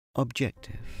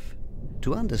Objective: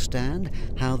 to understand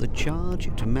how the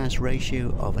charge-to-mass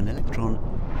ratio of an electron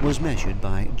was measured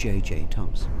by J.J.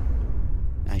 Thomson.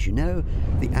 As you know,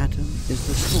 the atom is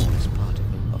the smallest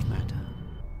particle of matter,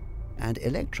 and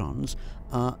electrons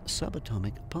are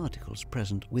subatomic particles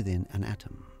present within an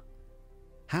atom.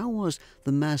 How was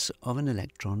the mass of an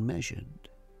electron measured?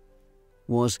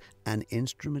 Was an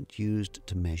instrument used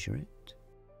to measure it?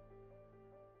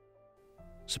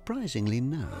 Surprisingly,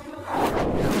 no.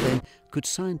 How then could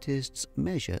scientists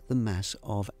measure the mass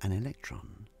of an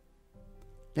electron?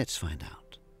 Let's find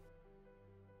out.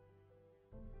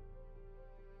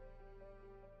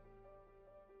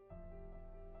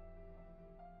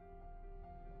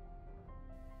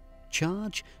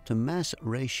 Charge-to-mass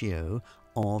ratio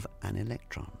of an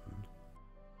electron.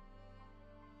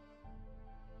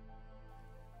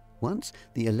 Once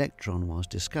the electron was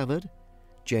discovered,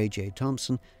 J.J.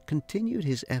 Thomson continued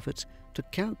his efforts to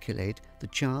calculate the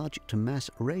charge-to-mass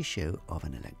ratio of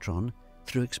an electron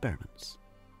through experiments.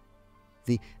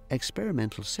 The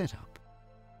experimental setup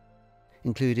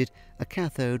included a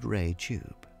cathode ray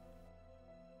tube.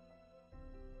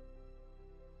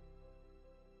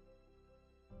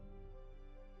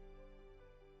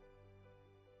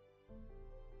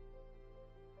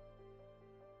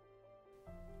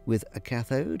 With a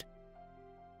cathode,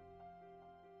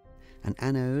 an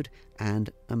anode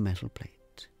and a metal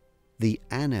plate. The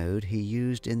anode he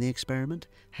used in the experiment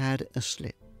had a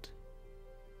slit.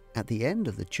 At the end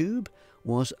of the tube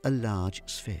was a large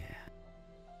sphere,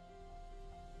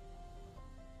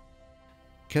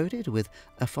 coated with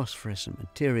a phosphorescent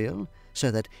material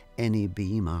so that any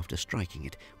beam after striking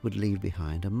it would leave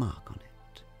behind a mark on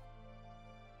it.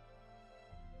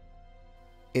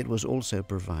 It was also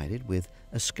provided with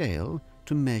a scale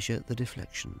to measure the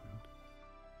deflection.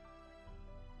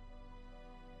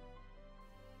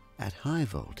 At high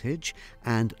voltage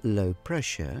and low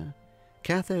pressure,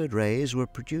 cathode rays were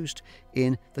produced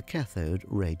in the cathode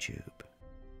ray tube.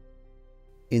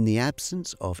 In the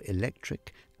absence of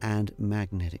electric and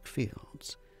magnetic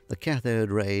fields, the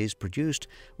cathode rays produced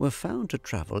were found to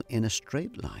travel in a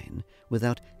straight line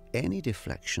without any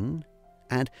deflection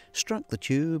and struck the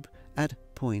tube at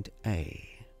point A.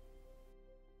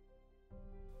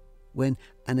 When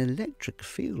an electric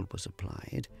field was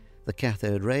applied, the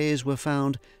cathode rays were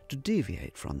found to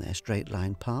deviate from their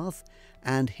straight-line path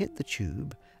and hit the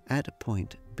tube at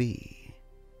point B.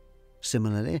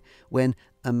 Similarly, when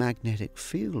a magnetic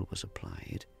field was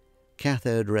applied,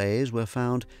 cathode rays were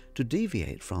found to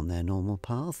deviate from their normal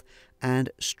path and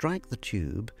strike the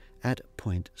tube at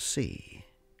point C.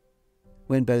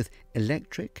 When both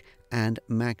electric and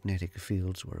magnetic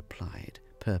fields were applied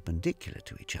perpendicular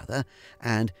to each other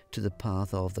and to the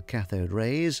path of the cathode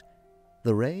rays,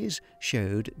 the rays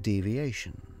showed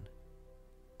deviation.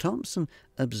 Thomson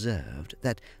observed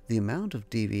that the amount of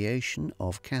deviation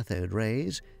of cathode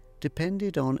rays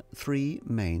depended on three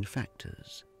main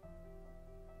factors.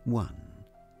 1.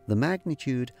 The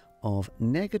magnitude of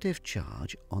negative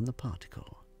charge on the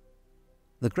particle.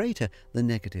 The greater the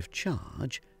negative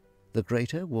charge, the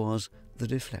greater was the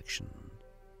deflection.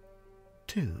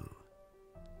 2.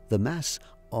 The mass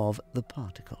of the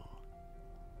particle.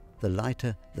 The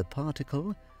lighter the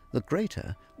particle, the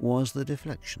greater was the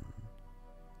deflection.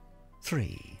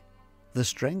 3. The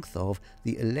strength of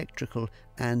the electrical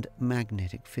and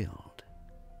magnetic field.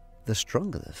 The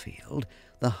stronger the field,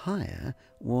 the higher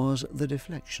was the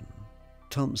deflection.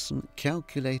 Thomson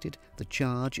calculated the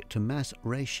charge-to-mass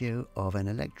ratio of an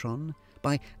electron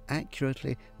by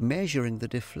accurately measuring the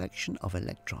deflection of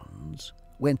electrons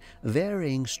when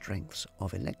varying strengths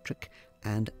of electric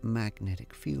and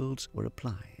magnetic fields were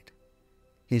applied.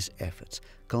 His efforts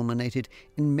culminated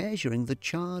in measuring the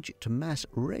charge-to-mass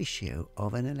ratio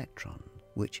of an electron,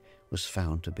 which was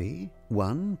found to be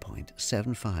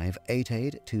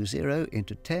 1.758820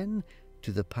 into 10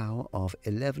 to the power of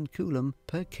 11 coulomb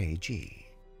per kg.